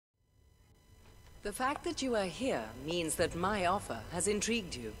The fact that you are here means that my offer has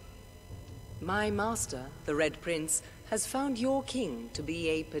intrigued you. My master, the Red Prince, has found your king to be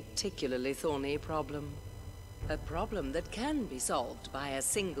a particularly thorny problem. A problem that can be solved by a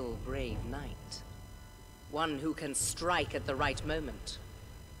single brave knight. One who can strike at the right moment.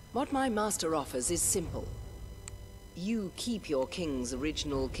 What my master offers is simple. You keep your king's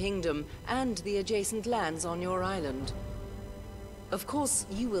original kingdom and the adjacent lands on your island. Of course,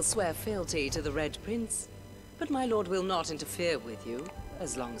 you will swear fealty to the Red Prince, but my lord will not interfere with you,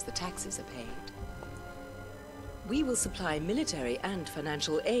 as long as the taxes are paid. We will supply military and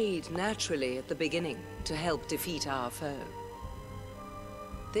financial aid naturally at the beginning to help defeat our foe.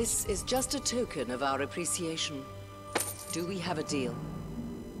 This is just a token of our appreciation. Do we have a deal?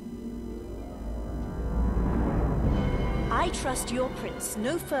 I trust your prince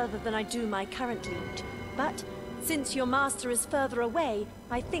no further than I do my current liege, but since your master is further away,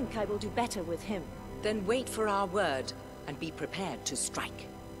 I think I will do better with him. Then wait for our word and be prepared to strike.